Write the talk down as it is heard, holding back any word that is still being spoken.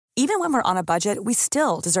Even when we're on a budget, we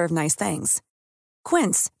still deserve nice things.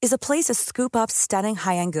 Quince is a place to scoop up stunning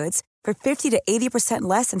high-end goods for 50 to 80%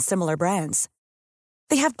 less than similar brands.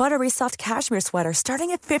 They have buttery soft cashmere sweaters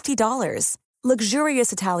starting at $50,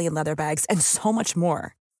 luxurious Italian leather bags, and so much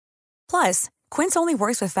more. Plus, Quince only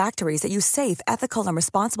works with factories that use safe, ethical, and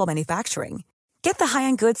responsible manufacturing. Get the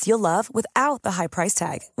high-end goods you'll love without the high price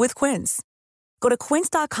tag with Quince. Go to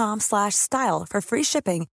quince.com/style for free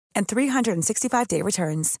shipping and 365-day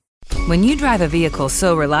returns. When you drive a vehicle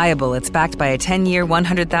so reliable it's backed by a 10-year,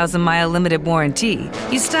 100,000-mile limited warranty,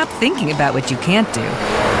 you stop thinking about what you can't do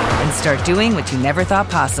and start doing what you never thought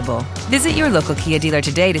possible. Visit your local Kia dealer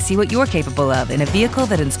today to see what you're capable of in a vehicle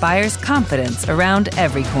that inspires confidence around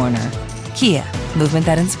every corner. Kia, movement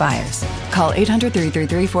that inspires. Call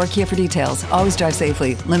 800-333-4KIA for details. Always drive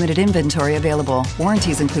safely. Limited inventory available.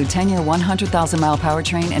 Warranties include 10-year 100,000-mile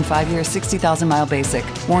powertrain and 5-year 60,000-mile basic.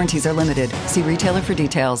 Warranties are limited. See retailer for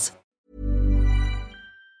details.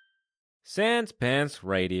 Sans Pants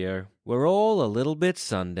Radio. We're all a little bit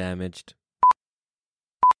sun-damaged.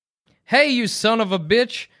 Hey, you son of a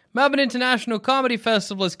bitch! Melbourne International Comedy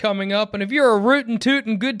Festival is coming up, and if you're a rootin'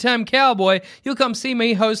 tootin' good time cowboy, you'll come see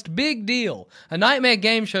me host Big Deal, a nightmare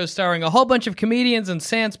game show starring a whole bunch of comedians and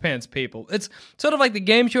sans pants people. It's sort of like the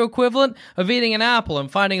game show equivalent of eating an apple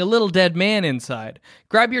and finding a little dead man inside.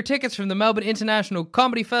 Grab your tickets from the Melbourne International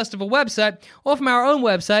Comedy Festival website or from our own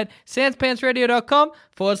website,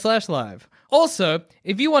 sanspantsradio.com/live. Also,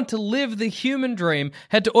 if you want to live the human dream,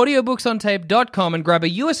 head to audiobooksontape.com and grab a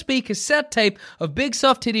USB cassette tape of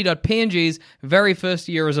BigSoftTitty.png's very first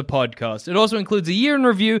year as a podcast. It also includes a year in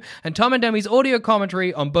review and Tom and Demi's audio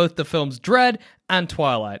commentary on both the films Dread and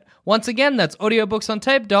Twilight. Once again, that's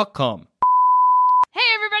audiobooksontape.com. Hey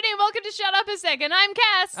everybody, and welcome to Shut Up a Second. I'm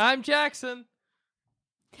Cass. I'm Jackson.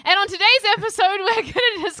 And on today's episode, we're going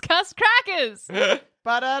to discuss crackers. I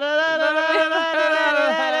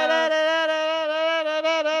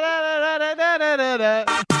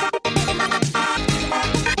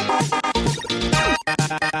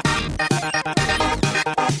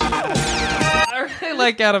really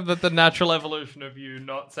like, Adam, that the natural evolution of you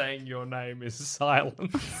not saying your name is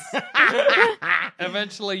silence.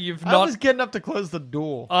 Eventually, you've I not. was getting up to close the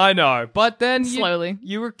door. I know, but then Slowly.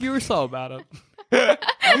 you were slow about it. I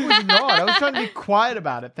was not. I was trying to be quiet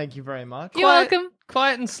about it. Thank you very much. You're welcome.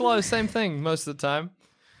 Quiet and slow, same thing most of the time.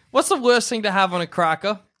 What's the worst thing to have on a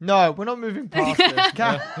cracker? No, we're not moving past this.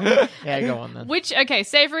 Yeah, go on then. Okay,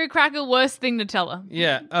 savory cracker, worst thing Nutella.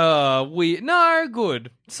 Yeah,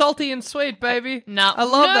 good. Salty and sweet, baby. No. I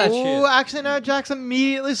love that Oh, shit. actually, no, Jackson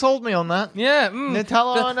immediately sold me on that. Yeah,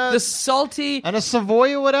 Nutella on the salty. and a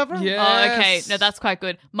Savoy or whatever. Yeah. Oh, okay. No, that's quite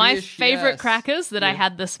good. My Dish, favorite yes. crackers that I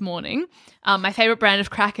had this morning, my favorite brand of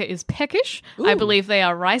cracker is Peckish. I believe they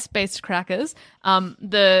are rice-based crackers.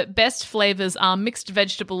 The best flavors are mixed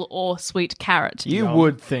vegetable or sweet carrot. You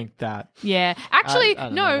would think that. Yeah. Actually, I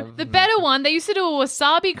don't no, know. the better one, they used to do a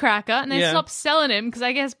wasabi cracker, and they Yeah. stopped selling him because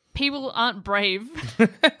I guess people aren't brave.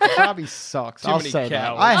 Wasabi sucks. I'll many say that.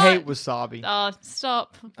 cows. I hate wasabi. Oh,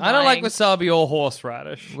 stop. I don't like lying. wasabi or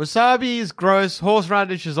horseradish. Wasabi is gross.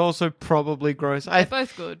 Horseradish is also probably gross. They're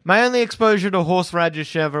both good. My only exposure to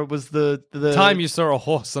horseradish ever was the Time you saw a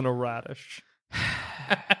horse and a radish.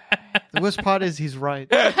 The worst part is he's right.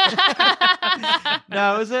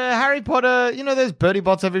 No, it was a Harry Potter. You know those Bertie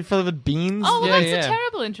Bott's every flavored beans. Oh, well, Yeah, that's yeah. a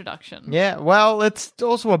terrible introduction. Yeah, well, it's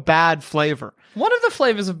also a bad flavor. One of the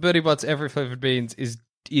flavors of Bertie Bott's every flavored beans is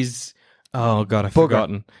oh god, I've Booger.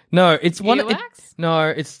 forgotten. No, it's one. Earwax? No,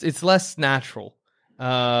 it's less natural.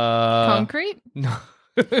 Concrete? No,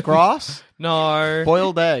 Grass, no,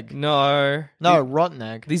 boiled egg. no. No, rotten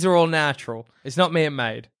egg. These are all natural. It's not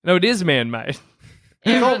man-made. No, it is man-made.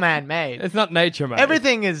 It's all man-made. It's not nature-made.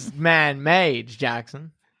 Everything is man-made,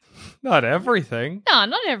 Jackson. Not everything. No,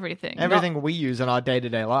 not everything. Everything we use in our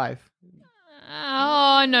day-to-day life.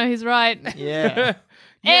 Oh, no, he's right. Yeah.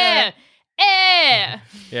 Air! Air!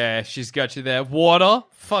 Yeah, she's got you there. Water,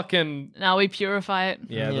 fucking. Now we purify it.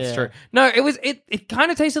 Yeah, that's Yeah. true. No, it kind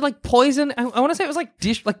of tasted like poison. I want to say it was like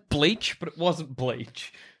bleach, but it wasn't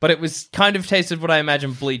bleach. But it was kind of tasted what I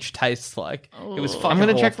imagine bleach tastes like. It was fucking I'm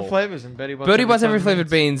going to check the awful. flavors in Bertie Bott's. Bertie Bott's every flavored flavored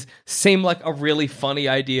beans seem like a really funny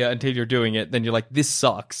idea until you're doing it. Then you're like, this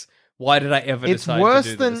sucks. Why did I ever It's decide worse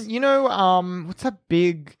to do than, this? you know, what's that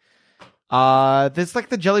big, there's like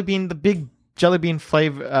the big Jelly Bean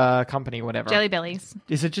flavor company, whatever. Jelly bellies.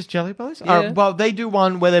 Is it just Jelly Bellies? Yeah. Well, they do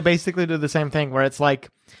one where they basically do the same thing, where it's like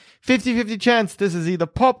 50-50 chance this is either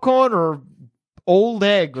popcorn or old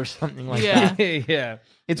egg or something like Yeah. that. yeah.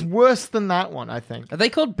 It's worse than that one, I think. Are they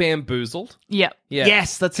called bamboozled? Yep. Yeah.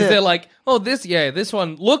 Yes, that's 'Cause it. they're like, oh, this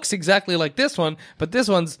one looks exactly like this one, but this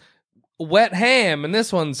one's wet ham and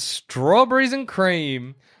this one's strawberries and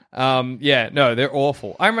cream. They're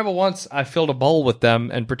awful. I remember once I filled a bowl with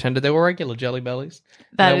them and pretended they were regular Jelly Bellies.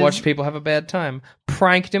 That And I is- watched people have a bad time.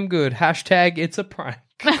 Pranked them good. Hashtag it's a prank.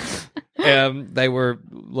 They were,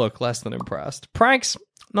 less than impressed. Pranks,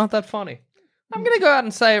 not that funny. I'm going to go out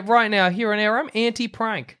and say it right now, here and there, I'm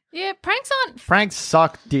anti-prank. Yeah, pranks aren't. Pranks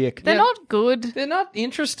suck dick. They're not good. They're not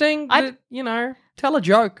interesting. I- Tell a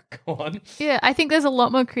joke. Go on. Yeah, I think there's a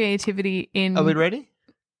lot more creativity in. Are we ready?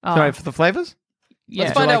 Oh, Sorry, for the flavors? yeah.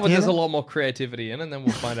 Let's find like out to what hear there's a that? lot more creativity in, and then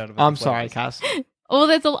we'll find out about I'm the sorry, flavors. Cass.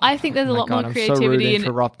 Well, I think there's a Oh my lot God, more I'm so rude creativity in.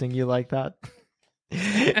 interrupting you like that.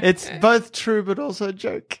 It's both true but also a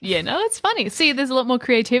joke. Yeah, no, it's funny. See, there's a lot more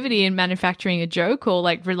creativity in manufacturing a joke or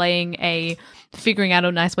like figuring out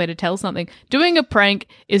a nice way to tell something. Doing a prank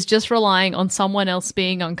is just relying on someone else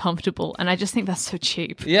being uncomfortable, and I just think that's so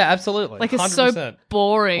cheap. Yeah, absolutely. Like it's 100%. so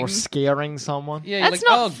boring. Or scaring someone. Yeah, you're That's like,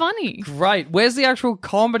 not oh, funny. Great. Where's the actual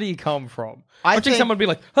comedy come from? I Watching think- someone be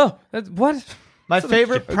like, oh, what? My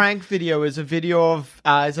favorite prank video is a video of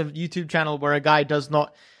is a YouTube channel where a guy does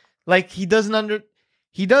not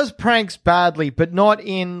he does pranks badly, but not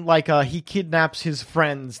in he kidnaps his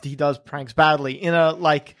friends. He does pranks badly in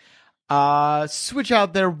a switch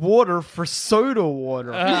out their water for soda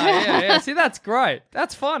water. Yeah. See, that's great.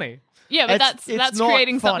 That's funny. Yeah, but It's that's not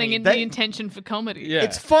creating funny. something in That- the intention for comedy. Yeah.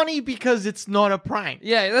 It's funny because it's not a prank.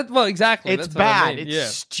 Yeah, well, exactly. It's That's what I bad. mean. It's yeah.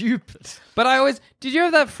 stupid. But did you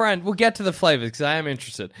have that friend? We'll get to the flavors because I am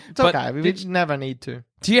interested. It's okay. We never need to.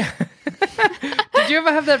 Do you, did you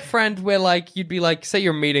ever have that friend where you'd be say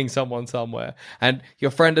you're meeting someone somewhere and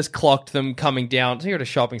your friend has clocked them coming down, so you're at a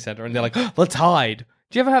shopping center and they're like, oh, let's hide.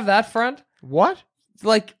 Do you ever have that friend? What?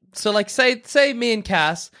 Say me and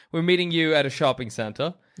Cass, we're meeting you at a shopping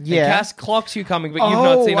center. Yeah. And Cass clocks you coming, but you've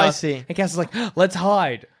not seen I us. see. And Cass is like, let's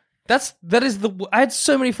hide. I had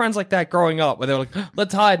so many friends like that growing up where they were like,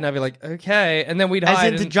 let's hide. And I'd be like, okay. And then we'd As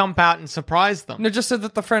hide. in to and- jump out and surprise them. No, just so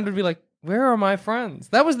that the friend would be like, where are my friends?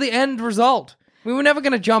 That was the end result. We were never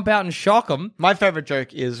going to jump out and shock them. My favorite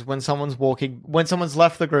joke is when someone's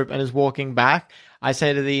left the group and is walking back, I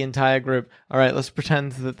say to the entire group, all right, let's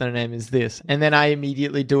pretend that their name is this. And then I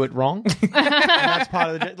immediately do it wrong. And that's part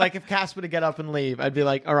of the joke. Like if Cass were to get up and leave, I'd be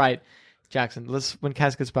like, all right, Jackson, when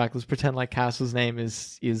Cass gets back, let's pretend like Cass's name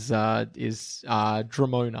is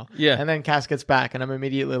Dramona. Yeah. And then Cass gets back and I'm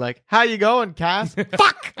immediately like, how you going, Cass?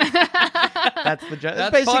 Fuck! That's the joke. It's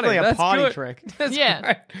That's basically funny. a That's party good. trick. That's Yeah.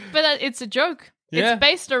 great. But it's a joke. Yeah. It's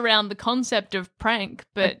based around the concept of prank,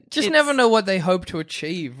 but Just it's- never know what they hope to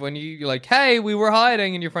achieve when you're like, hey, we were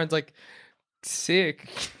hiding, and your friend's like, sick.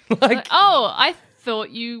 Oh, I thought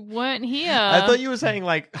you weren't here. I thought you were saying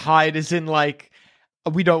hide as in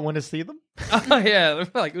we don't want to see them. oh, yeah. They're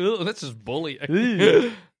like, ooh, that's just bullying.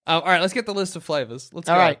 Ooh. All right, let's get the list of flavors. Let's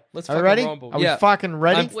All go. right. Let's Are we fucking ready? rumble. Are we yeah. fucking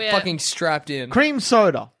ready? I'm We're- fucking strapped in. Cream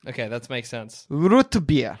soda. Okay, that makes sense. Root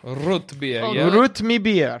beer. Root beer, Oh, yeah. Root me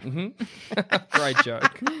beer. Great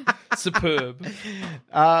joke. Superb.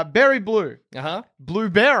 Berry blue. Uh-huh.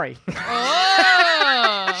 Blueberry.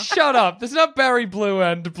 Oh! Shut up. There's not berry blue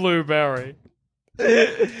and blueberry.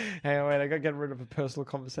 Hang on, wait. I got to get rid of a personal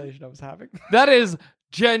conversation I was having. That is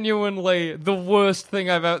genuinely the worst thing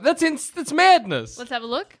I've ever... That's madness. Let's have a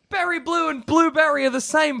look. Berry blue and blueberry are the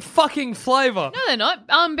same fucking flavor. No, they're not.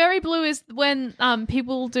 Berry blue is when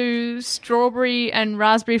people do strawberry and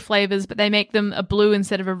raspberry flavors, but they make them a blue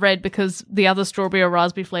instead of a red because the other strawberry or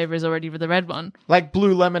raspberry flavor is already the red one. Like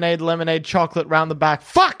blue lemonade, chocolate round the back.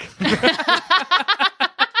 Fuck!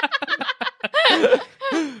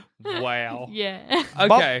 Wow. Yeah.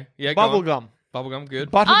 Okay. Yeah, go on. Bubblegum. Bubblegum,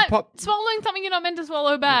 good. Buttered pop. Swallowing something you're not meant to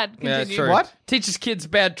swallow bad. Continue. Yeah, that's true. What? Teaches kids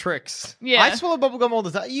bad tricks. Yeah. I swallow bubblegum all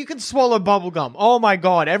the time. You can swallow bubblegum. Oh my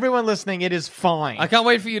god. Everyone listening, it is fine. I can't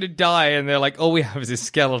wait for you to die and they're like, all we have is this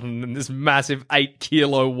skeleton and this massive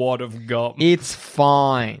 8-kilo wad of gum. It's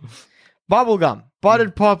fine. Bubblegum.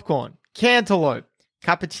 Buttered popcorn. Cantaloupe.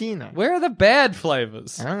 Cappuccino. Where are the bad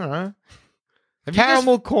flavors? I don't know. Have you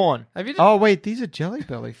Caramel corn. have you just- Oh wait, these are Jelly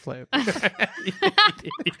Belly flavors.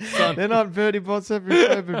 Son They're not Verdi Bots every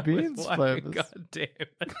flavor beans Why- flavors. God damn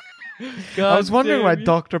it. I was wondering why damn you.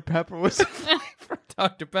 Dr. Pepper was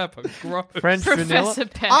Dr. Pepper. Gross. French vanilla. Professor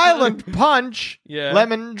Pepper. Island Punch. Yeah.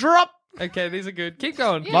 Lemon Drop. Okay, these are good. Keep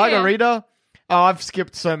going. Yeah. Margarita. Oh, I've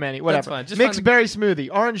skipped so many. Whatever. fine. Just Mixed find- berry smoothie.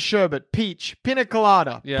 Orange sherbet. Peach. Pina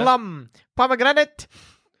colada. Yeah. Plum. Pomegranate.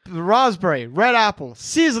 raspberry, red apple,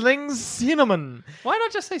 sizzling cinnamon. Why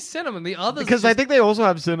not just say cinnamon? The others Because I think they also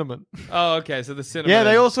have cinnamon. Oh, okay. So the cinnamon. Yeah,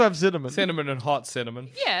 they and- also have cinnamon. cinnamon and hot cinnamon.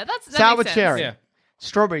 Yeah, that Sour makes sense. cherry. Yeah.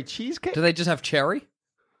 Strawberry cheesecake. Do they just have cherry?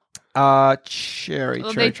 Cherry. Well, cherry,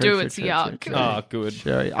 they cherry, do, cherry, it's cherry, yuck. cherry, Oh, good.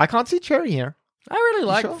 cherry. I can't see cherry here. I really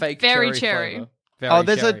like sure? fake Very cherry. cherry. flavor. Very Oh,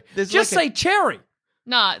 there's cherry. there's Just like say cherry.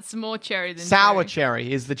 Nah, it's more cherry than sour cherry.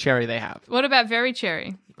 cherry is the cherry they have. What about very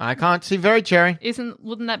cherry? I can't see very cherry.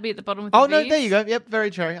 Wouldn't that be at the bottom with Oh the no, V's? there you go. Yep, very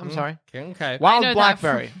cherry. I'm sorry. Okay. Wild know that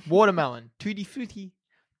blackberry, watermelon, tutti frutti,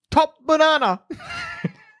 top banana,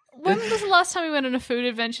 When was the last time we went on a food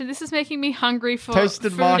adventure? This is making me hungry for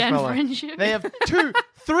toasted food marshmallow. and friendship. They have 2,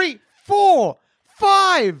 3, 4,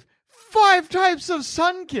 5 types of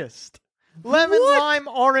sun-kissed. Lemon, lime,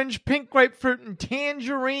 orange, pink grapefruit, and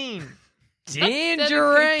tangerine.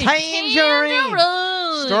 Tangerine. Tangerine.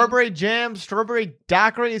 Strawberry jam, strawberry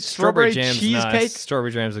daiquiri, strawberry jam's cheesecake. nice.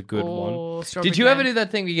 Strawberry jam's a good one. Oh, strawberry Did you ever jam. do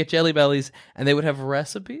that thing where you get Jelly Bellies and they would have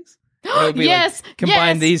recipes? And it would be Yes, like,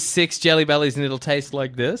 combine yes. these 6 Jelly Bellies and it'll taste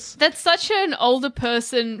like this. That's such an older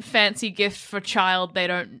person fancy gift for a child. They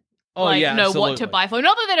don't Oh, yeah, know what to absolutely. buy for.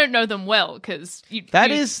 Not that they don't know them well, because That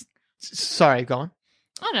is... Sorry, go on.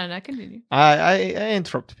 Oh no, continue. I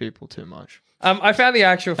interrupt people too much. I found the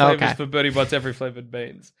actual flavors Okay. for Bertie Bott's every flavored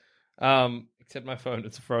beans. Except my phone,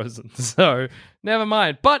 it's frozen. So, never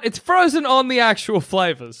mind. But it's frozen on the actual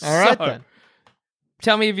flavors. All right, So, then.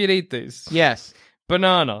 Tell me if you'd eat these. Yes.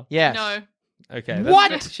 Banana. Yes. No. Okay.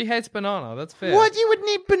 What? Fair. She hates banana. That's fair. What? You would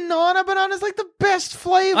need banana? Banana's like the best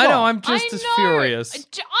flavor. I know, I'm just I as know. furious. I'm just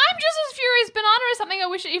as furious. Banana is something I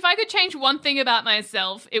wish, if I could change one thing about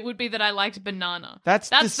myself, it would be that I liked banana. That's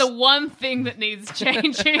the one thing that needs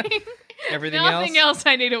changing. Everything Nothing else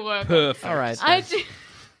I need to work on. Perfect. All right. I then. do.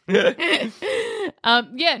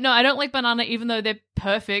 Yeah, no, I don't like banana, even though they're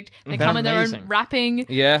perfect. They They're come in their amazing. own wrapping.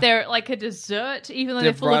 Yeah. They're like a dessert, even though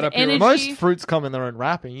They're they're full right of up your- energy. Most fruits come in their own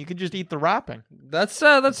wrapping. You could just eat the wrapping. That's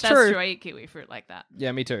That's true. true. I eat kiwi fruit like that.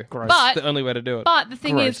 Yeah, me too. Gross. But- It's the only way to do it. But the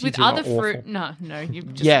thing Gross, is, you with two are other fruit, awful. no, you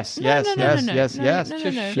just Yes, no, yes, no, no, yes, no, no, yes, no, yes. no, no,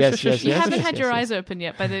 Shush, no. yes, yes, You yes, haven't yes, had yes, your yes. eyes open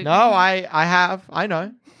yet by the. No, I have. I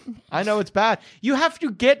know. I know it's bad. You have to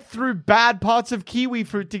get through bad parts of kiwi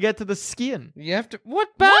fruit to get to the skin. You have to.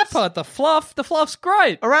 What bad part? The fluff. The fluff's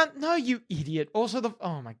great. Around. No, you idiot. Also,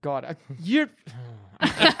 oh my god, you.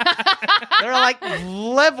 There are like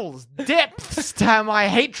levels, depths to my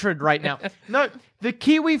hatred right now. No, the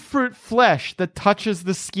kiwi fruit flesh that touches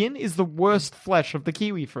the skin is the worst flesh of the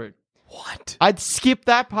kiwi fruit. What? I'd skip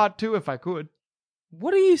that part too if I could.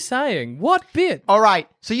 What are you saying? What bit? All right,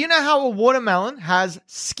 so you know how a watermelon has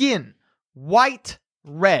skin, white,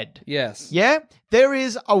 red. Yes. Yeah? There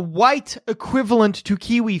is a white equivalent to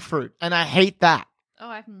kiwi fruit, and I hate that. Oh,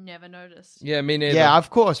 I've never noticed. Yeah, me neither. Yeah, of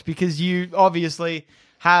course, because you obviously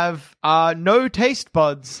have no taste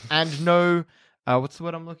buds and no, what's the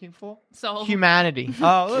word I'm looking for? So Humanity.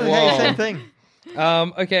 Oh, look, hey, Whoa. same thing.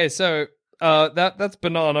 Okay, so that's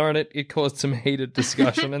banana, and it caused some heated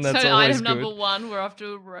discussion, and that's so always item good. number 1, we're off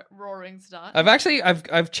to a roaring start.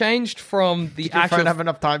 I've changed from the Did your actual. phone have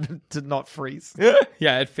enough time to not freeze?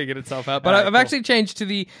 Yeah, it figured itself out. But Alright, I've cool. actually changed to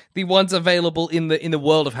the ones available in the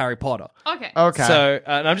world of Harry Potter. Okay. Okay. So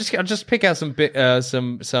and I'll just pick out some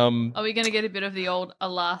some. Are we going to get a bit of the old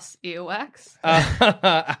alas earwax?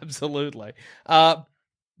 Absolutely.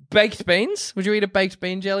 Baked beans. Would you eat a baked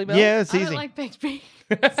bean, Jelly Bell? Yeah, it's I easy. don't like baked beans.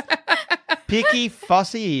 Picky,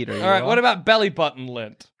 fussy eater. you All right. are. What about belly button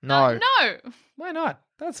lint? No. No. Why not?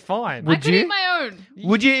 That's fine. I Would could you? eat my own.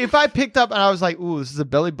 Would you, if I picked up and I was like, ooh, this is a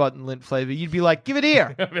belly button lint flavor, you'd be like, give it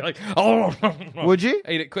here. I'd be like, oh. Would you?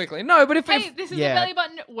 Eat it quickly. No, but if Hey, this is yeah. a belly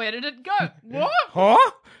button. Where did it go? What?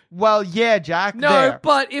 huh? Well, yeah, Jack. No, there.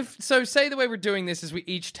 but if so, say the way we're doing this is we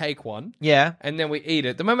each take one Yeah. and then we eat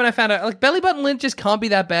it. The moment I found out, like belly button lint just can't be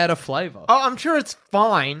that bad a flavor. Oh, I'm sure it's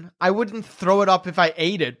fine. I wouldn't throw it up if I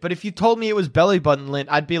ate it, but if you told me it was belly button lint,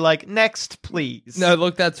 I'd be like, next, please. No,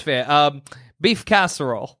 look, that's fair. Beef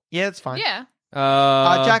casserole. Yeah, it's fine. Yeah.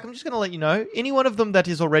 Jack, I'm just going to let you know, any one of them that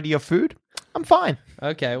is already your food, I'm fine.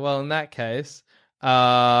 Okay, well, in that case,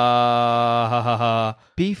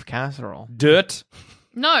 Beef casserole. dirt.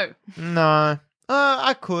 No. No.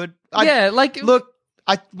 I could. Yeah, like Look,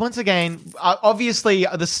 once again, obviously,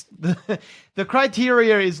 the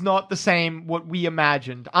criteria is not the same what we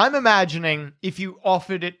imagined. I'm imagining if you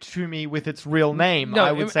offered it to me with its real name, no.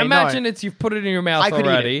 I would say imagine no. it's you've put it in your mouth I could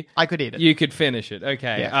already. eat it. I could eat it. You could finish it.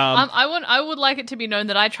 Okay. Yeah. I would like it to be known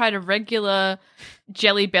that I tried a regular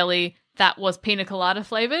Jelly Belly that was pina colada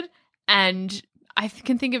flavored, and I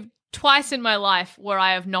can think of twice in my life where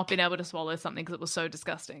I have not been able to swallow something because it was so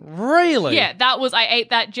disgusting. Really? Yeah, I ate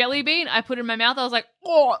that jelly bean, I put it in my mouth, I was like,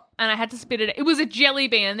 oh, and I had to spit it. It was a jelly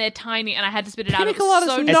bean and they're tiny and I had to spit it out. It was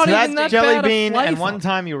so not It's even that that jelly bad a bean, and flavour. one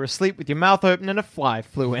time you were asleep with your mouth open and a fly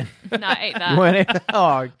flew in. No, I ate that. You weren't able-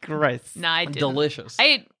 oh, gross. No, I didn't. Delicious. I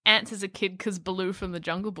ate ants as a kid because Baloo from the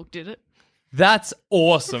Jungle Book did it. That's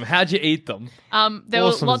awesome. How'd you eat them? There Awesome were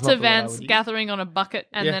is lots not of the word I ants would use. gathering on a bucket,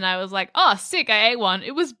 and Yeah. then I was like, "Oh, sick! I ate one.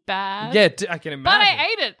 It was bad." Yeah, I can imagine. but I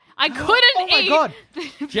ate it. I couldn't Oh my eat. God.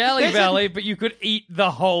 Jelly There's a- Belly, but you could eat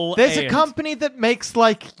the whole There's a ant. company that makes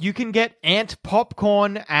like you can get ant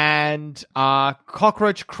popcorn and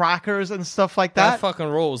cockroach crackers and stuff like That that. fucking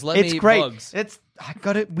rules. Let It's me eat great. bugs.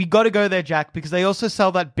 We got to go there, Jack, because they also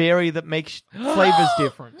sell that berry that makes flavors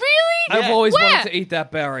different. Really? I've always Where? wanted to eat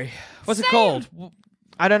that berry. What's it Same. called?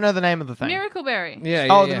 I don't know the name of the thing. Miracle berry. Yeah,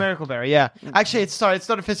 Oh, yeah. the Miracle Berry. Yeah, actually, it's not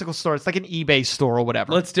a physical store. It's like an eBay store or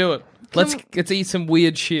whatever. Let's do it. Let's eat some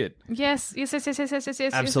weird shit. Yes.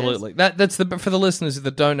 Absolutely. That's for the listeners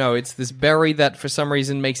that don't know. It's this berry that for some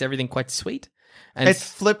reason makes everything quite sweet. And It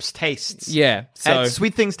flips tastes. yeah. So And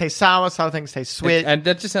sweet things taste sour. Sour things taste sweet. and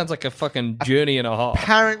that just sounds like a fucking journey and a half.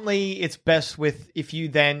 Apparently, it's best with if you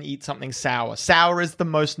then eat something sour. Sour is the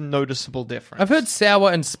most noticeable difference. I've heard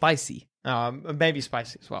sour and spicy. Maybe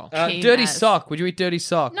spicy as well. Keen Dirty as. sock. Would you eat dirty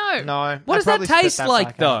sock? No. No. What I'd does that probably spit taste that like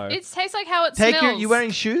back though? out. It tastes like how it Take smells. you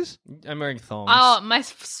wearing shoes? I'm wearing thongs. Oh, my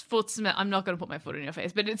foot smell. I'm not going to put my foot in your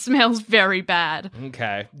face, but it smells very bad.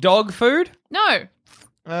 Okay. Dog food? No.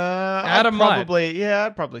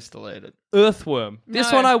 I'd probably still eat it. Earthworm.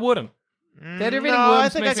 This No. one I wouldn't. They're everything No, I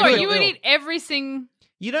worms think makes I me could. Sorry, feel you would ill. eat everything.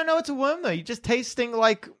 You don't know it's a worm though. You're just tasting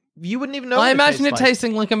like you wouldn't even know. I what imagine it tastes like.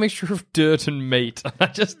 tasting like a mixture of dirt and meat. I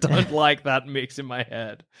just don't like that mix in my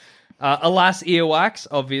head. Alas, earwax,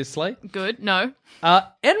 obviously. Good. No.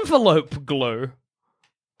 Envelope glue.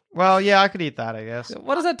 Well, yeah, I could eat that. I guess.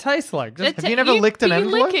 What does that taste like? Just, Have you never licked an You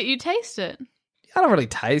envelope? lick it. You taste it. I don't really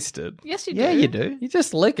taste it. Yes, you Yeah, do. you do. You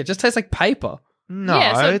just lick it. It just tastes like paper. No,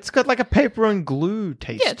 Yeah, so- it's got like a paper and glue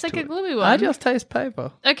taste. Yeah, it's like to a it. gluey one. I just taste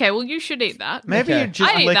paper. Okay, well, you should eat that. Maybe Okay. you're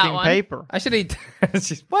just I'd eat that licking one. paper. I should eat.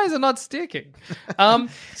 Why is it not sticking?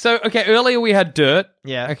 So okay, earlier we had dirt.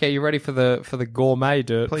 Yeah. Okay, you ready for the gourmet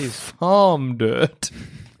dirt? Please. Farm dirt.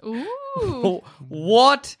 Ooh.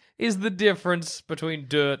 What is the difference between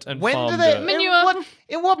dirt and When farm do they? dirt? Manure.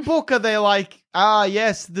 In what book are they like?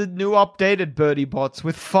 Yes, the new updated Birdie Bots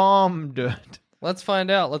with farm dirt. Let's find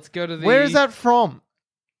out. Let's go to the. Where is that from?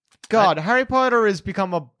 God, Harry Potter has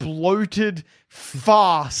become a bloated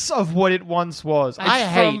farce of what it once was. I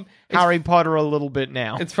hate Harry Potter a little bit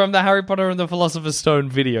now. It's from the Harry Potter and the Philosopher's Stone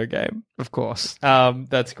video game. Of course.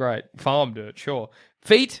 That's great. Farm dirt, sure.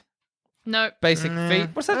 Feet, No. basic feet.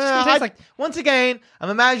 What's that just taste like? Once again, I'm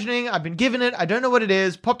imagining, I've been given it, I don't know what it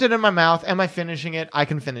is, popped it in my mouth, am I finishing it? I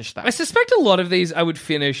can finish that. I suspect a lot of these I would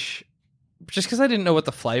finish just because I didn't know what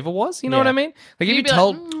the flavor was. You know what I mean? Like if you You'd be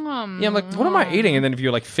told, like, yeah, I'm like, what am I eating? And then if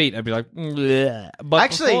you're like feet, I'd be like, bleh. But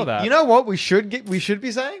Actually, before that, you know what we should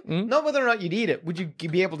be saying? Not whether or not you'd eat it. Would you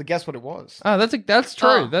be able to guess what it was? oh, that's true.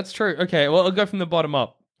 Oh. That's true. Okay, well, I'll go from the bottom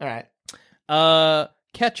up. All right.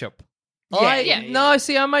 Ketchup. Yeah. No,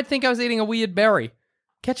 see, I might think I was eating a weird berry.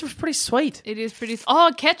 Ketchup's pretty sweet. It is pretty.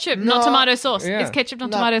 Oh, ketchup, not No. tomato sauce. Yeah. It's ketchup,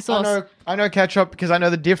 not No, tomato sauce. I know ketchup because I know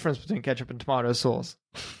the difference between ketchup and tomato sauce.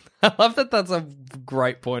 I love that. That's a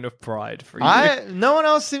great point of pride for you. No one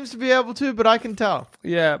else seems to be able to, but I can tell.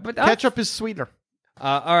 Yeah, but Ketchup is sweeter.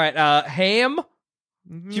 all right. Ham.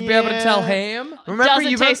 Would you be able to tell ham? Remember, Does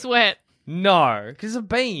it you taste wet? No, because it's a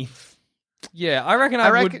bean. Yeah, I reckon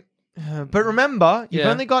I would. But remember, you've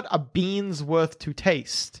Yeah. only got a bean's worth to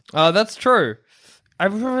taste. That's true.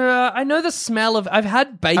 I know the smell of. I've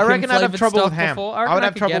had bacon. I reckon I'd have flavored trouble stuff with ham. before. I reckon would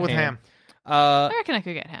have could trouble get with ham. I reckon I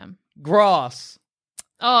could get ham. Grass.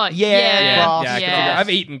 Oh, Yeah, yeah. grass. Yeah, I could yeah. figure, I've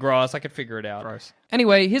eaten grass. I could figure it out. Gross.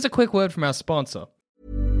 Anyway, here's a quick word from our sponsor.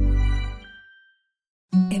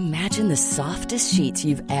 Imagine the softest sheets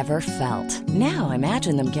you've ever felt. Now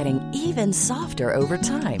imagine them getting even softer over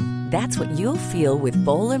time. That's what you'll feel with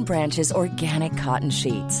Boll & Branch's organic cotton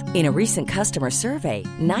sheets. In a recent customer survey,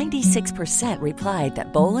 96% replied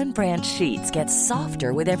that Boll & Branch sheets get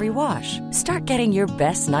softer with every wash. Start getting your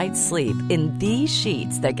best night's sleep in these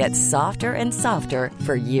sheets that get softer and softer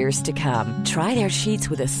for years to come. Try their sheets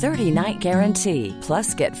with a 30-night guarantee.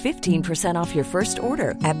 Plus, get 15% off your first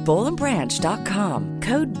order at bollandbranch.com.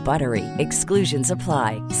 Code BUTTERY. Exclusions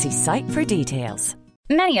apply. See site for details.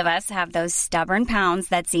 Many of us have those stubborn pounds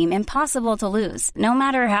that seem impossible to lose, no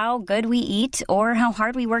matter how good we eat or how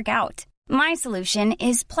hard we work out. My solution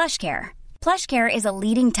is PlushCare. PlushCare is a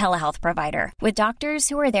leading telehealth provider with doctors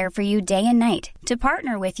who are there for you day and night to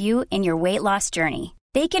partner with you in your weight loss journey.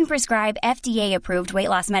 They can prescribe FDA-approved weight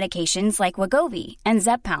loss medications like Wegovy and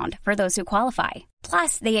Zepbound for those who qualify.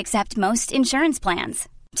 Plus, they accept most insurance plans.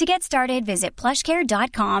 To get started, visit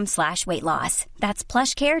plushcare.com/weightloss. That's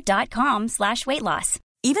plushcare.com/weightloss.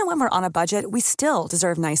 Even when we're on a budget, we still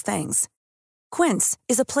deserve nice things. Quince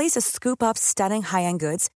is a place to scoop up stunning high-end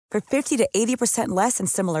goods for 50 to 80% less than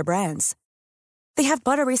similar brands. They have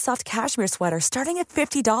buttery soft cashmere sweaters starting at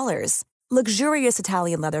 $50, luxurious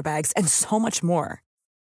Italian leather bags, and so much more.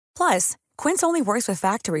 Plus, Quince only works with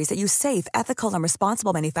factories that use safe, ethical, and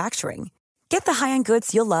responsible manufacturing. Get the high-end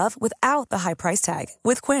goods you'll love without the high price tag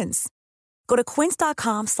with Quince. Go to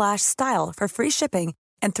quince.com/style for free shipping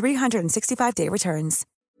and 365-day returns.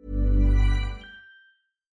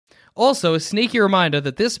 Also, a sneaky reminder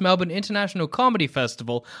that this Melbourne International Comedy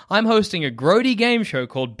Festival, I'm hosting a grody game show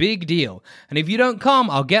called Big Deal. And if you don't come,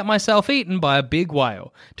 I'll get myself eaten by a big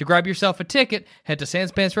whale. To grab yourself a ticket, head to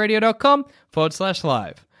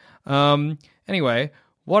sanspantsradio.com/live. Anyway,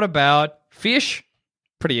 what about fish?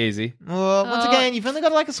 Pretty easy. Well, once again, you've only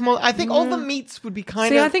got like a small... I think all the meats would be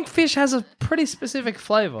kind of... I think fish has a pretty specific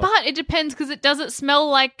flavor. But it depends, because does it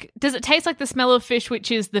taste like the smell of fish,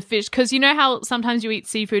 which is the fish? Because you know how sometimes you eat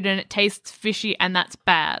seafood and it tastes fishy and that's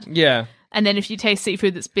bad. Yeah. And then if you taste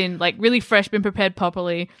seafood that's been like really fresh, been prepared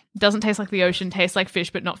properly, doesn't taste like the ocean, tastes like fish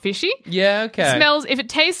but not fishy. Yeah, okay. Smells, if it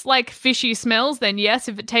tastes like fishy smells, then yes.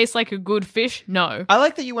 If it tastes like a good fish, no. I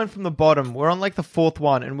like that you went from the bottom. We're on like the fourth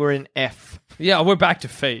one and we're in F. Yeah, we're back to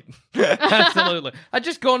feet. Absolutely. I've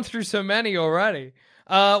just gone through so many already.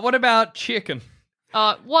 What about chicken?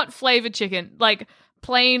 What flavored chicken? Like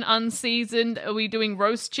plain, unseasoned? Are we doing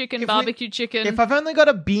roast chicken, barbecue chicken? If I've only got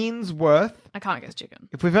a bean's worth... I can't guess chicken.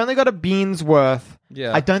 If we've only got a bean's worth,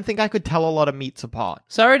 yeah. I don't think I could tell a lot of meats apart.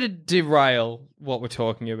 Sorry to derail what we're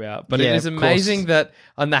talking about, but Yeah, it is of amazing course. that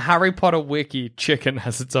on the Harry Potter wiki, chicken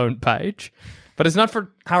has its own page. But it's not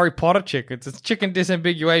for Harry Potter chickens. It's chicken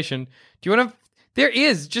disambiguation. Do you want to... There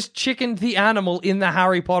is just chicken the animal in the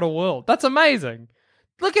Harry Potter world. That's amazing.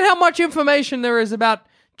 Look at how much information there is about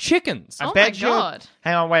chickens. Oh my God.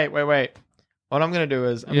 Hang on, wait. What I'm going to do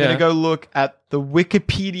is I'm Yeah. going to go look at the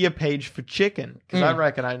Wikipedia page for chicken because I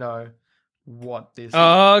reckon I know what this is.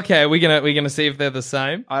 Oh, okay. We're gonna see if they're the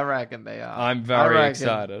same. I reckon they are. I'm I very reckon-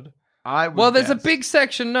 excited. I would Well, there's a guess. big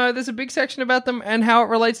section. No, there's a big section about them and how it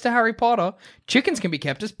relates to Harry Potter. Chickens can be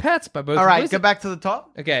kept as pets by both. All right, wizards. go back to the top.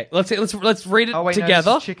 Okay, let's read it Oh wait, together.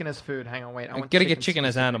 No, this is chicken as food. Hang on, wait. I I'm want gonna get chicken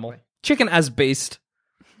as specifically. animal. Chicken as beast.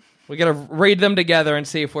 We're gonna read them together and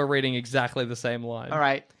see if we're reading exactly the same line. All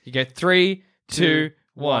right. You get 3, 2,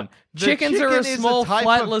 1. The Chickens are a chicken is small, type of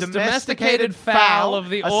flightless, domesticated fowl of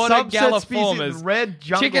the a order subset species Galliformes. in red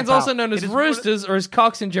jungle Chickens, fowl. also known as It is roosters or as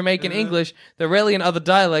cocks in Jamaican English, they're rarely in other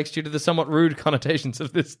dialects due to the somewhat rude connotations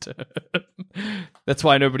of this term. That's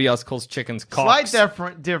why nobody else calls chickens cocks.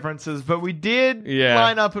 Slight differences, but we did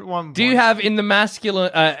line up at one point. Do you have in the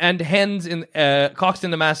masculine and hens in cocks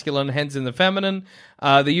in the masculine, hens in the feminine?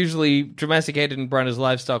 They're usually domesticated and bred as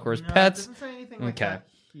livestock or as pets. It doesn't say anything like Okay. that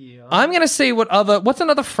here. I'm gonna see what's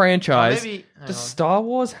another franchise. Maybe- hang Does on. Star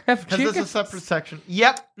Wars have Because chickens? there's a separate section.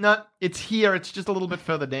 Yep, no, it's here. It's just a little bit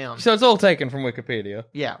further down. So it's all taken from Wikipedia.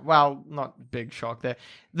 Yeah, well, not big shock there.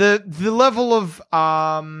 The level of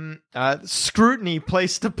scrutiny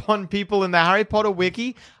placed upon people in the Harry Potter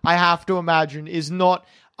wiki, I have to imagine, is not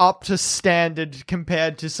up to standard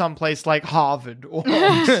compared to someplace like Harvard or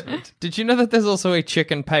Oxford. Did you know that there's also a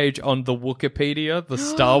chicken page on the Wikipedia, the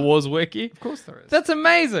Star Wars wiki? Of course there is. That's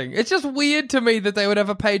amazing. It's just weird to me that they would have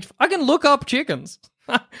a page. I can look up chickens.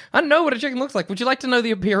 I know what a chicken looks like. Would you like to know the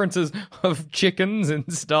appearances of chickens in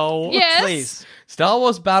Star Wars? Yes. Please. Star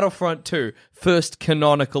Wars Battlefront 2, first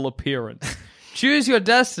canonical appearance. Choose Your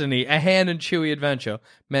Destiny, a Han and Chewie adventure,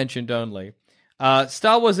 mentioned only.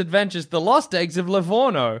 Star Wars Adventures, The Lost Eggs of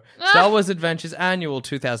Livorno. Star Wars Adventures Annual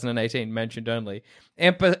 2018, mentioned only.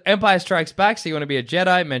 Empire Strikes Back, so you want to be a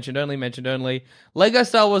Jedi, mentioned only. Lego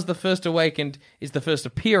Star Wars The First Awakened is the first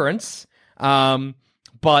appearance, but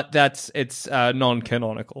it's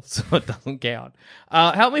non-canonical, so it doesn't count.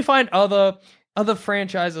 Help me find other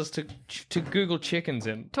franchises to Google chickens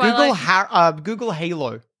in. Twilight. Google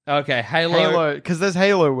Halo. Okay, Halo. Because there's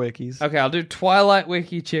Halo wikis. Okay, I'll do Twilight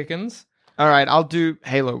Wiki chickens. All right, I'll do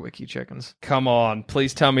Halo wiki chickens. Come on,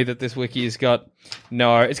 please tell me that this wiki has got...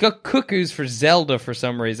 No, it's got cuckoos for Zelda for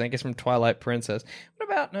some reason. I guess from Twilight Princess. What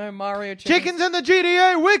about, Mario chickens? Chickens in the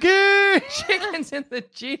GTA wiki! Chickens in the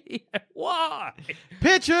GTA. Why?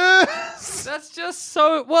 Pictures! That's just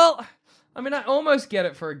so... Well, I mean, I almost get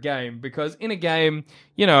it for a game, because in a game,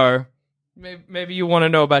 maybe you want to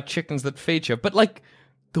know about chickens that feature, but like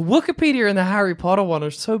the Wikipedia and the Harry Potter one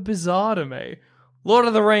are so bizarre to me. Lord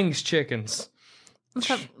of the Rings chickens.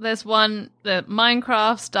 There's one, the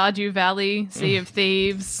Minecraft, Stardew Valley, Sea of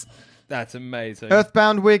Thieves. That's amazing.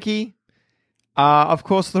 Earthbound wiki. Of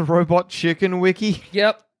course, the robot chicken wiki.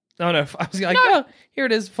 Yep. Oh no, I was like, oh, here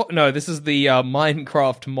it is. No, this is the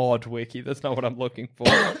Minecraft mod wiki. That's not what I'm looking for.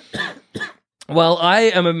 Well, I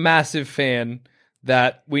am a massive fan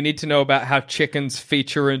that we need to know about how chickens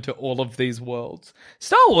feature into all of these worlds.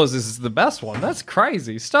 Star Wars is the best one. That's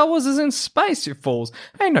crazy. Star Wars is in space, you fools.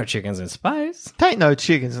 Ain't no chickens in space. Ain't no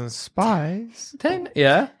chickens in space.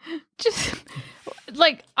 Yeah. Just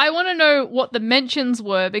like, I want to know what the mentions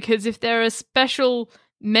were, because if there are special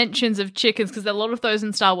mentions of chickens, because a lot of those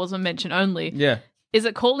in Star Wars are mention only. Yeah. Is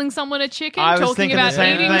it calling someone a chicken? I was Talking thinking the about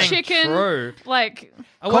same eating thing. chicken? True. Like,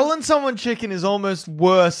 Calling someone chicken is almost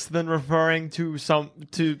worse than referring to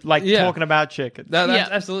talking about chicken. That's Yeah.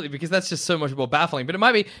 absolutely, because that's just so much more baffling. But it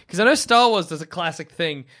might be, because I know Star Wars does a classic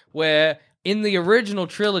thing where in the original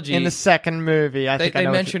trilogy, In the second movie, I think I they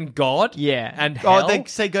know what mention God Yeah. and hell. Oh, they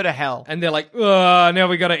say go to hell. And they're like, now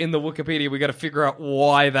we got to, in the Wikipedia, we got to figure out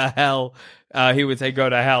why the hell he would say go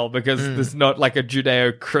to hell, because there's not like a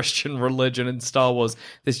Judeo-Christian religion in Star Wars.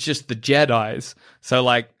 There's just the Jedis. So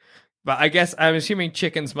like, but I guess I'm assuming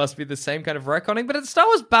chickens must be the same kind of retconning. But it's Star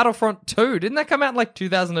Wars Battlefront 2. Didn't that come out in like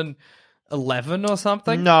 2011 or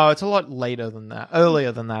something? No, it's a lot later than that.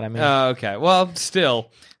 Earlier than that, I mean. Okay. Well, still,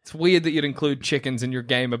 it's weird that you'd include chickens in your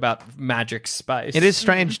game about magic space. It is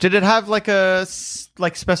strange. Did it have like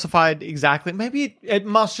specified exactly? Maybe it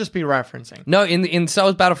must just be referencing. No, in Star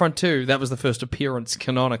Wars Battlefront 2, that was the first appearance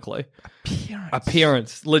canonically.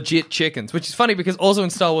 Appearance. Legit chickens. Which is funny because also in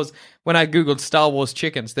Star Wars, when I googled Star Wars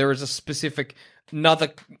chickens, there is a specific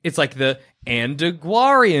it's like the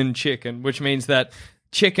Andaguarian chicken, which means that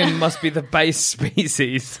chicken must be the base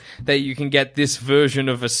species that you can get this version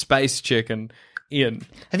of a space chicken in.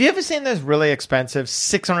 Have you ever seen those really expensive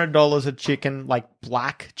 $600 a chicken, like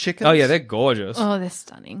black chickens? Oh yeah, they're gorgeous. oh, they're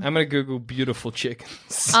stunning. I'm going to Google beautiful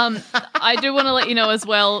chickens. I do want to let you know as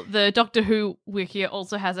well, the Doctor Who wiki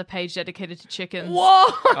also has a page dedicated to chickens. Whoa!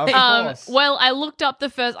 Of course. Well, I looked up the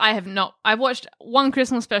first. I watched one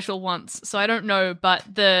Christmas special once, so I don't know. But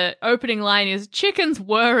the opening line is, "Chickens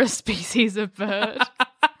were a species of bird."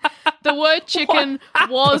 The word chicken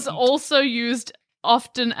was also used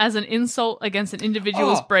often as an insult against an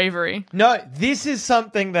individual's bravery. No, this is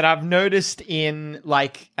something that I've noticed in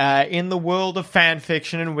in the world of fan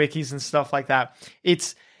fiction and wikis and stuff like that.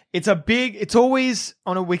 It's always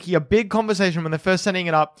on a wiki a big conversation when they're first setting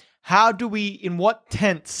it up. In what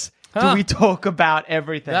tense do we talk about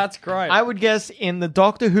everything? That's great. I would guess in the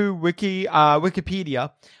Doctor Who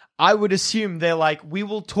Wikipedia, I would assume they're like, we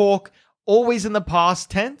will talk always in the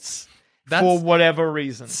past tense. For whatever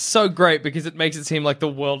reason. So great, because it makes it seem like the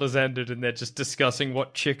world has ended and they're just discussing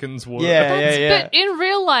what chickens were. Yeah. But in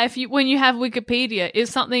real life, when you have Wikipedia, if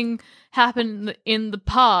something happened in the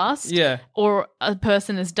past, or a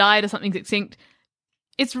person has died or something's extinct,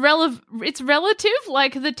 it's relative.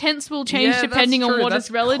 Like the tense will change depending on what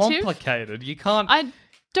is relative. Complicated. You can't. I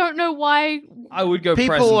don't know why. I would go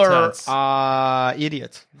People present tense. are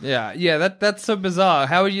idiots. Yeah. That's so bizarre.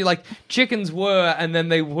 How would you like chickens were and then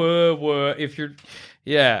they were if you're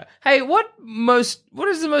Hey, what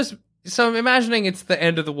is the most? So I'm imagining it's the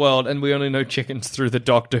end of the world and we only know chickens through the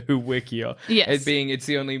Doctor Who Wikia. Yes. It's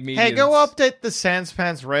the only medium. Hey, go update the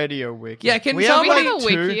Sanspants Radio Wiki. Yeah, can we somebody- have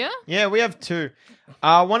We have a Wikia? Yeah, we have two.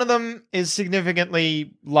 One of them is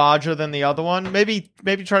significantly larger than the other one. Maybe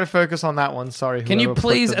try to focus on that one. Sorry. Can you whoever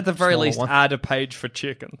put please, the at the very smaller least, one. add a page for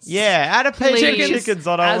chickens? Yeah, add a page Please. for chickens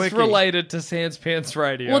on our as wiki. related to Sanspants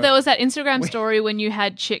Radio. Well, there was that Instagram story when you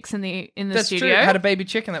had chicks in the That's studio. true. I had a baby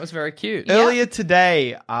chicken. That was very cute. Earlier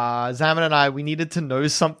today, Zaman and I, we needed to know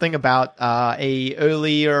something about a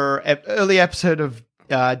early episode of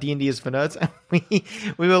D&D is for Nerds, and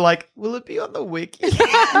we were like, will it be on the wiki?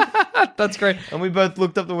 That's great. And we both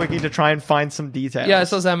looked up the wiki to try and find some details. Yeah, I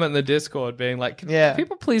saw Sam in the Discord being like, can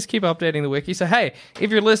people please keep updating the wiki? So, hey,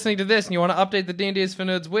 if you're listening to this and you want to update the D&D is for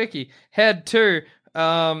Nerds wiki, head to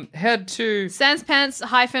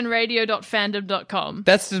Sanspants-radio.fandom.com.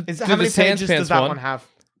 That's the How many pages does that one one have?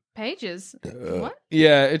 Pages? What?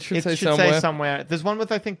 Yeah, it should It say should somewhere. say somewhere. There's one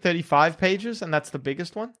with, I think, 35 pages, and that's the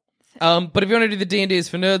biggest one. But if you want to do the D&D is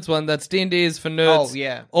for Nerds one, that's D&D is for Nerds. Oh,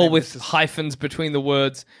 yeah. All Maybe with this is- hyphens between the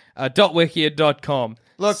words, .wikia.com.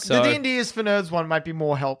 Look, So- the D&D is for Nerds one might be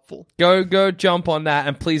more helpful. Go jump on that,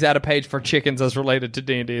 and please add a page for chickens as related to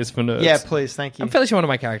D&D is for Nerds. Yeah, please, thank you. I'm fairly sure one of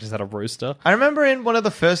my characters had a rooster. I remember in one of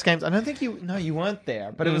the first games, I don't think you weren't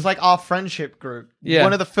there, but it was like our friendship group. Yeah.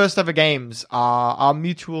 One of the first ever games, our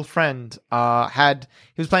mutual friend he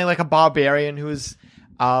was playing like a barbarian who was,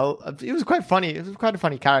 it was quite funny. It was quite a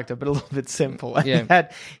funny character, but a little bit simple. And Yeah.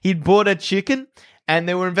 he'd bought a chicken and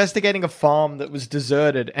they were investigating a farm that was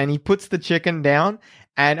deserted, and he puts the chicken down.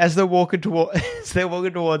 And as they're walking towards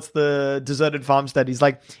the deserted farmstead, he's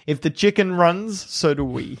like, "If the chicken runs, so do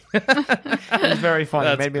we." It was very funny.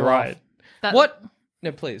 That's Made me great. laugh. That- What?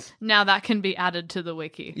 No, please. Now that can be added to the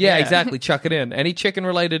wiki. Yeah, exactly. Chuck it in. Any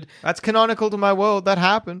chicken-related... That's canonical to my world. That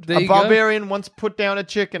happened. There A you go. barbarian once put down a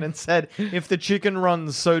chicken and said, "If the chicken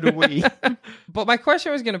runs, so do we." But my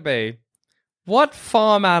question was going to be, what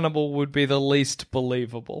farm animal would be the least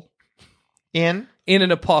believable In in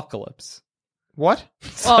an apocalypse? what?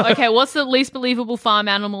 Oh, okay. What's the least believable farm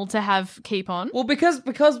animal to have keep on? Well, because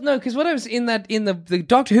what I was in the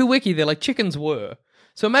Doctor Who wiki, they're like chickens were.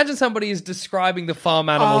 So imagine somebody is describing the farm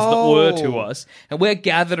animals that were to us, and we're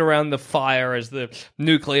gathered around the fire as the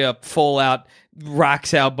nuclear fallout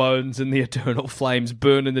racks our bones and the eternal flames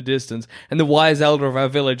burn in the distance. And the wise elder of our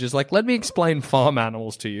village is like, "Let me explain farm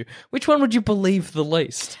animals to you. Which one would you believe the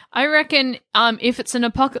least?" I reckon if it's an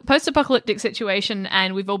post-apocalyptic situation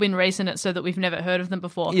and we've all been raised in it so that we've never heard of them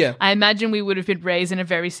before, Yeah. I imagine we would have been raised in a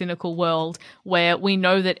very cynical world where we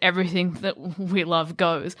know that everything that we love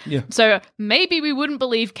goes. Yeah. So maybe we wouldn't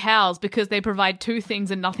believe cows because they provide two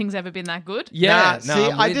things and nothing's ever been that good. Yeah, Nah, see,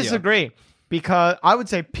 I disagree because I would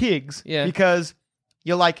say pigs. Yeah. Because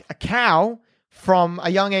you're like a cow from a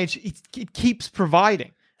young age. It keeps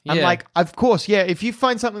providing. I'm Yeah. like, of course, yeah. If you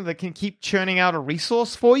find something that can keep churning out a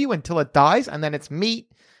resource for you until it dies, and then it's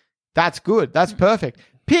meat, that's good. That's perfect.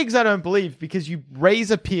 Pigs, I don't believe, because you raise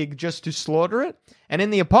a pig just to slaughter it. And in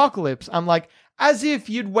the apocalypse, I'm like, as if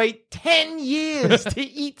you'd wait 10 years to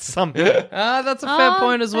eat something. That's a fair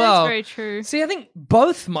point as well. That's very true. See, I think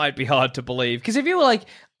both might be hard to believe, because if you were like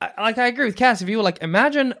I agree with Cass, if you were like,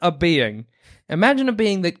 imagine a being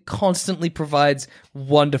that constantly provides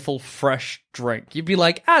wonderful fresh drink. You'd be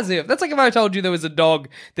like, as if. That's like if I told you there was a dog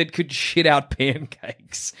that could shit out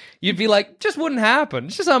pancakes. You'd be like, just wouldn't happen.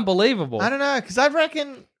 It's just unbelievable. I don't know, because I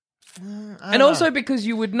reckon... And also because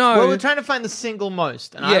you would know... Well, we're trying to find the single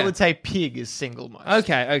most, and Yeah. I would say pig is single most.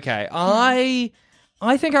 Okay.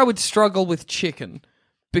 I think I would struggle with chicken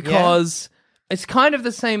because it's kind of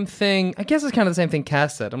the same thing. I guess it's kind of the same thing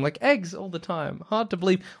Cass said. I'm like, eggs all the time. Hard to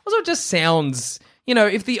believe. Also, it just sounds... You know,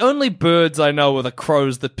 if the only birds I know are the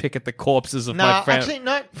crows that pick at the corpses of my friends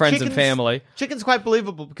and family. Chicken's quite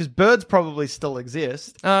believable because birds probably still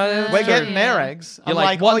exist. We're We're getting their eggs. You're I'm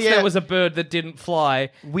like, oh, once yeah, there was a bird that didn't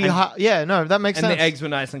fly, that makes and sense. the eggs were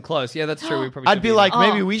nice and close. Yeah, that's true. We probably I'd should be like, Oh.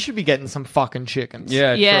 maybe we should be getting some fucking chickens.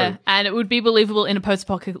 yeah, Yeah, true. and it would be believable in a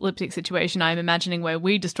post-apocalyptic situation, I'm imagining, where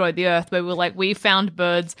we destroyed the Earth, where we were like, we found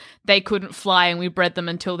birds, they couldn't fly, and we bred them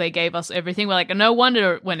until they gave us everything. We're like, no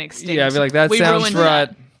wonder it went extinct. Yeah, I'd be like, that We sounds ruined right.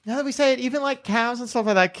 that. Now that we say it, even like cows and stuff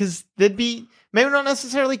like that, because there'd be, maybe not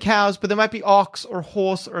necessarily cows, but there might be ox or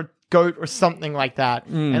horse or goat or something like that.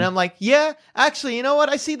 And I'm like, yeah, actually, you know what?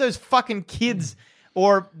 I see those fucking kids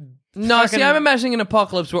or... No, see, fucking- I'm imagining an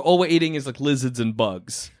apocalypse where all we're eating is like lizards and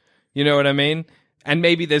bugs. You know what I mean? And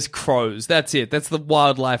maybe there's crows. That's it. That's the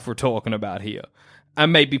wildlife we're talking about here.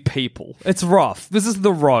 And maybe people. It's rough. This is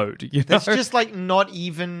the road. You know? It's just like not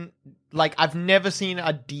even, like I've never seen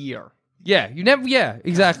a deer. Yeah, you never. Yeah,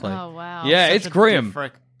 exactly. Oh, wow. Yeah, Such it's a grim.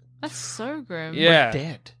 frick. That's so grim. Yeah.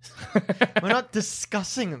 Dead. We're not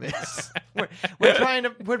discussing this. We're trying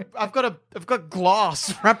to. I've got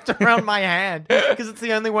glass wrapped around my hand because it's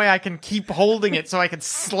the only way I can keep holding it, so I can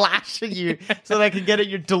slash at you, so that I can get at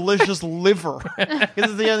your delicious liver.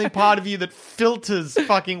 Because it's the only part of you that filters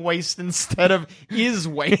fucking waste instead of is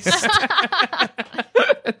waste.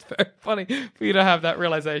 It's very funny for you to have that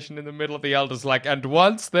realization in the middle of the elders, like, and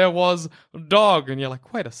once there was a dog, and you're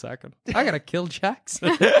like, wait a second, I gotta kill Jax.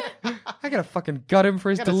 I gotta fucking gut him for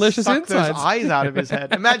his Gotta delicious suck insides. those eyes out of his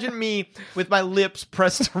head. Imagine me with my lips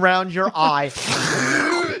pressed around your eye,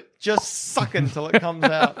 just suck until it comes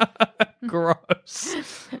out. Gross.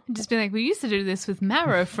 Just be like, we used to do this with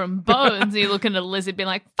marrow from bones. And you look at a lizard being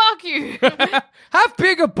like, fuck you. Have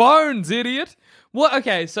bigger bones, idiot. What?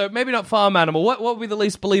 Okay, so maybe not farm animal. What would be the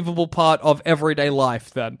least believable part of everyday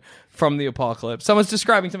life then from the apocalypse? Someone's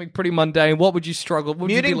describing something pretty mundane. What would you struggle? What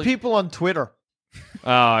would you be Muting like- people on Twitter.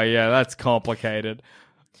 Oh yeah, that's complicated.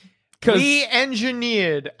 We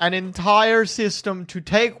engineered an entire system to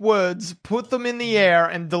take words, put them in the air,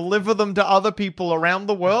 and deliver them to other people around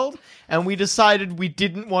the world, and we decided we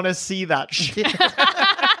didn't want to see that shit.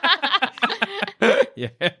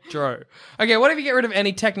 Yeah, true. Okay, what if you get rid of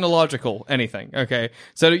any technological anything? Okay,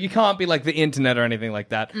 so you can't be like the internet or anything like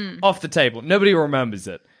that. Off the table. Nobody remembers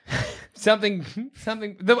it. Something.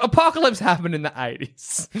 The apocalypse happened in the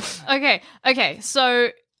 80s. Okay. So,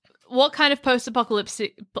 what kind of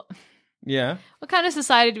post-apocalyptic? Yeah. What kind of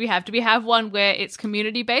society do we have? Do we have one where it's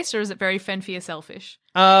community-based, or is it very fend for yourselfish?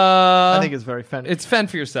 I think it's very fun. It's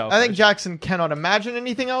fend for yourself. I think Jackson cannot imagine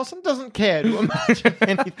anything else and doesn't care to imagine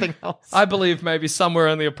anything else. I believe maybe somewhere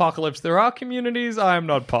in the apocalypse there are communities. I am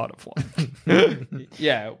not part of one.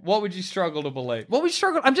 Yeah. What would you struggle to believe? What would you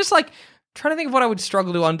struggle? I'm just like trying to think of what I would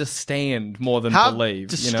struggle to understand more than How believe.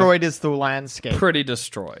 destroyed is the landscape? Pretty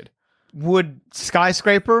destroyed. Would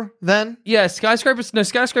skyscraper then? Yeah, skyscrapers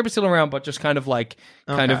still around, but just kind of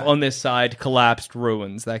on this side, collapsed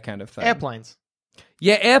ruins, that kind of thing. Airplanes.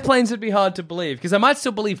 Yeah, airplanes would be hard to believe, because I might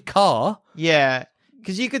still believe car. Yeah,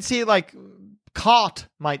 because you could see like cart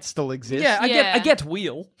might still exist. Yeah, I get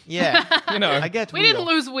wheel. Yeah, I get. We didn't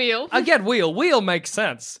lose wheel. I get wheel. Wheel makes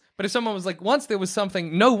sense. But if someone was like, once there was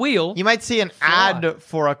something, no wheel. You might see an ad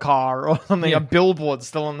for a car or something, a billboard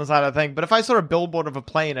still on the side of the thing. But if I saw a billboard of a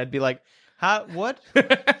plane, I'd be like, huh, what?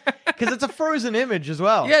 Because it's a frozen image as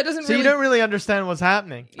well. Yeah, it doesn't So you don't really understand what's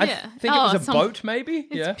happening. I Yeah. think it was a boat, maybe?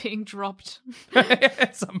 It's being dropped.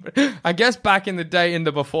 I guess back in the day, in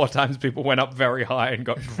the before times, people went up very high and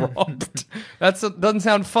got dropped. Doesn't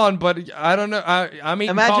sound fun, but I don't know. I'm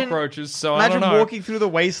eating cockroaches, so I don't know. Imagine walking through the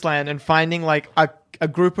wasteland and finding like a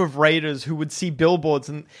group of raiders who would see billboards,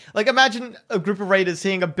 and like imagine a group of raiders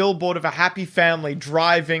seeing a billboard of a happy family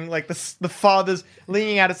driving, like the father's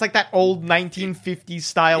leaning out. It's like that old 1950s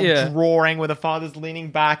style drawing where the father's leaning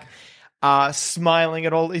back, smiling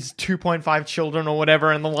at all his 2.5 children or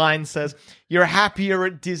whatever, and the line says, "You're happier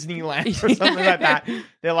at Disneyland," or something like that.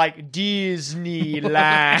 They're like,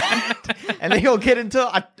 Disneyland. And they'll get into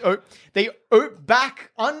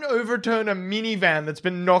unoverturn a minivan that's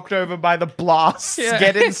been knocked over by the blasts,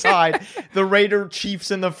 get inside. The raider chief's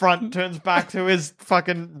in the front, turns back to his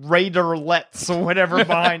fucking raiderlettes or whatever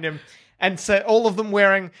behind him, and all of them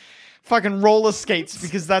wearing fucking roller skates,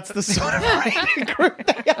 because that's the sort of raider group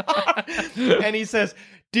they are. And he says,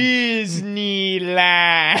 Disneyland.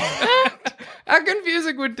 How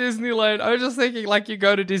confusing with Disneyland? I was just thinking, like, you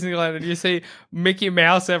go to Disneyland and you see Mickey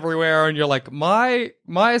Mouse everywhere, and you're like, my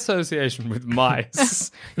association with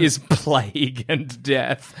mice is plague and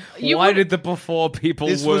death. Why did the before people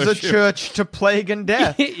This worship? was a church to plague and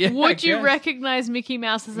death. Would you recognize Mickey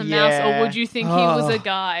Mouse as a mouse, or would you think he was a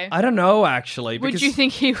guy? I don't know, actually. Would you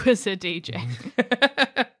think he was a DJ?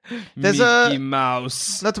 There's Mickey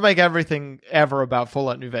Mouse. Not to make everything ever about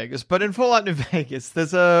Fallout New Vegas, but in Fallout New Vegas,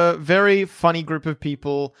 there's a very funny group of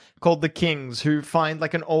people called the Kings who find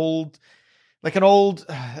like an old, I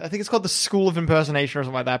think it's called the School of Impersonation or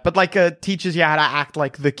something like that, but like teaches you how to act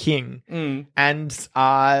like the king. And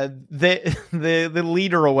the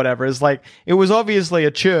leader or whatever is like, it was obviously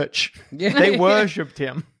a church. They worshipped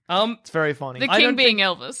him. It's very funny. The king being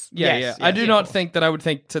Elvis. Yeah. I do not think that I would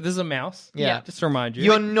think, so this is a mouse. Yeah. Just to remind you.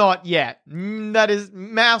 You're not yet.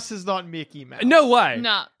 Mouse is not Mickey Mouse. No way.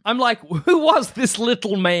 No. I'm like, who was this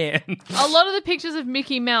little man? A lot of the pictures of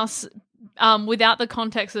Mickey Mouse, without the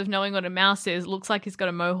context of knowing what a mouse is, looks like he's got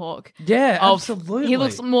a mohawk. Yeah, absolutely. He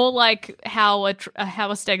looks more like how a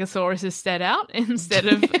stegosaurus is set out instead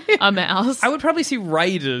of a mouse. I would probably see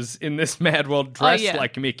raiders in this Mad World dressed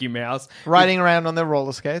like Mickey Mouse. Riding around on their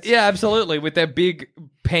roller skates. Yeah, absolutely. With their big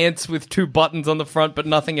pants with 2 buttons on the front but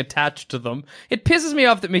nothing attached to them. It pisses me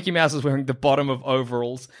off that Mickey Mouse is wearing the bottom of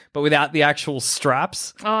overalls but without the actual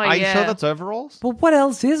straps. Are you sure that's overalls? But what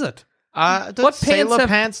else is it? What sailor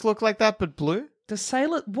pants look like that but blue?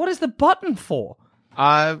 What is the button for?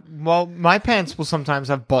 Well, my pants will sometimes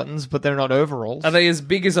have buttons, but they're not overalls. Are they as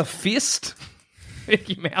big as a fist?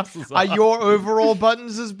 Mickey Mouse's are your overall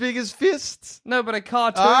buttons as big as fists? No, but a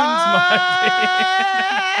cartoon's might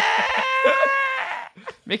be.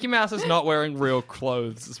 Mickey Mouse is not wearing real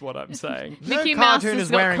clothes, is what I'm saying. Mickey no Mouse cartoon has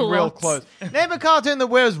is got wearing culottes. real clothes. Name a cartoon that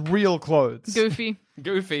wears real clothes. Goofy.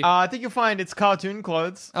 I think you'll find it's cartoon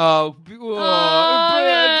clothes. Oh,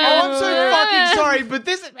 I'm so fucking sorry, but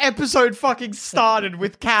this episode fucking started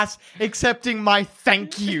with Cass accepting my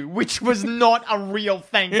thank you, which was not a real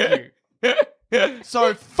thank you.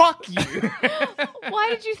 So fuck you. Why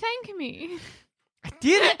did you thank me? I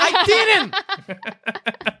didn't.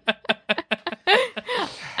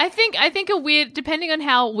 I think a weird, depending on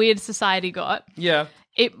how weird society got. Yeah.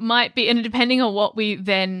 it might be, and depending on what we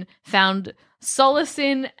then found solace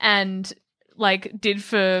in and like did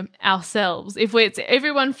for ourselves, if it's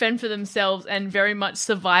everyone fend for themselves and very much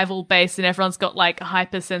survival based and everyone's got like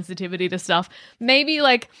hypersensitivity to stuff, maybe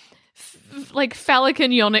like phallic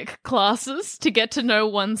and yonic classes to get to know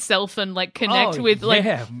oneself and like connect with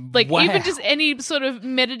even just any sort of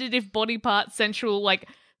meditative body part sensual like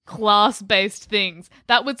class-based things.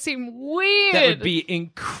 That would seem weird. That would be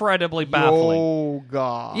incredibly baffling. Oh,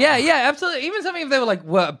 God. Yeah, absolutely. Even something if they were like,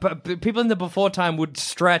 people in the before time would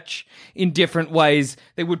stretch in different ways.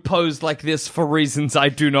 They would pose like this for reasons I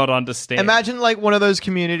do not understand. Imagine like one of those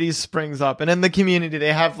communities springs up, and in the community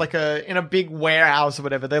they have like in a big warehouse or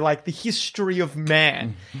whatever, they like the history of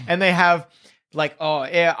man, and they have like,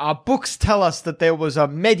 our books tell us that there was a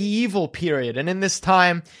medieval period, and in this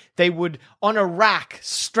time they would, on a rack,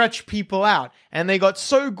 stretch people out, and they got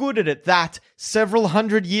so good at it that several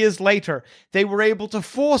hundred years later, they were able to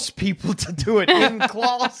force people to do it in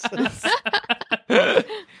classes.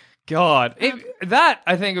 God, that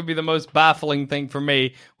I think would be the most baffling thing for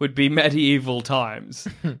me would be medieval times,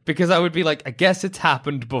 because I would be like, I guess it's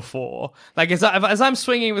happened before. Like as I'm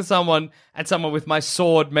swinging with someone with my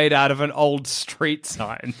sword made out of an old street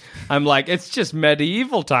sign, I'm like, it's just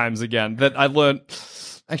medieval times again that I learned.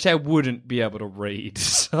 Actually, I wouldn't be able to read,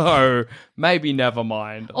 so maybe never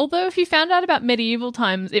mind. Although if you found out about medieval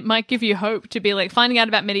times, it might give you hope to be like finding out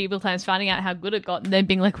about medieval times, finding out how good it got, and then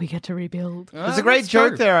being like, we get to rebuild. There's a great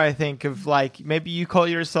joke there, I think, of like, maybe you call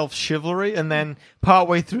yourself chivalry, and then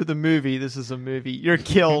partway through the movie, this is a movie, you're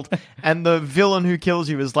killed, and the villain who kills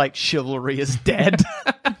you is like, chivalry is dead.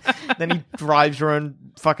 Then he drives your own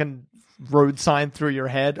fucking road sign through your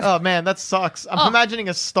head. Oh man, that sucks. I'm imagining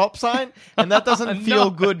a stop sign, and that doesn't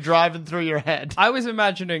feel good driving through your head. I was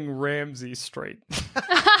imagining Ramsey Street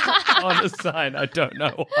on a sign. I don't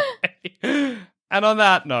know why. And on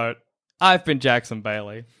that note, I've been Jackson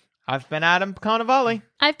Bailey. I've been Adam Carnivale.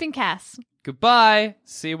 I've been Cass. Goodbye.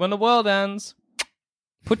 See you when the world ends.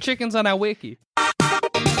 Put chickens on our wiki.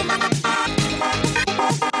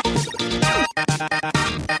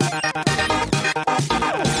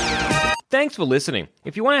 Thanks for listening.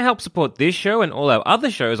 If you want to help support this show and all our other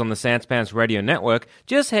shows on the Sanspants Radio Network,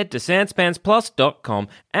 just head to sanspantsplus.com,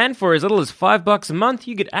 and for as little as $5 a month,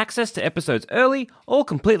 you get access to episodes early, all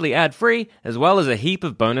completely ad-free, as well as a heap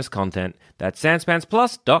of bonus content. That's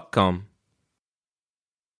sanspantsplus.com.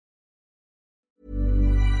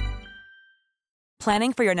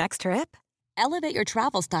 Planning for your next trip? Elevate your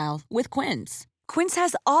travel style with Quince. Quince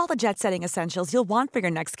has all the jet-setting essentials you'll want for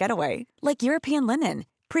your next getaway, like European linen,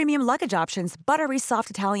 premium luggage options, buttery soft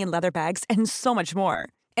Italian leather bags, and so much more.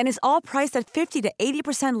 And is all priced at 50 to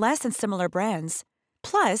 80% less than similar brands.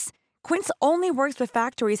 Plus, Quince only works with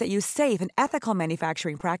factories that use safe and ethical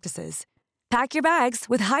manufacturing practices. Pack your bags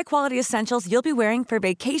with high-quality essentials you'll be wearing for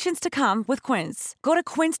vacations to come with Quince. Go to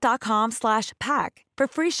quince.com/pack for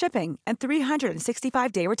free shipping and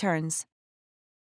 365-day returns.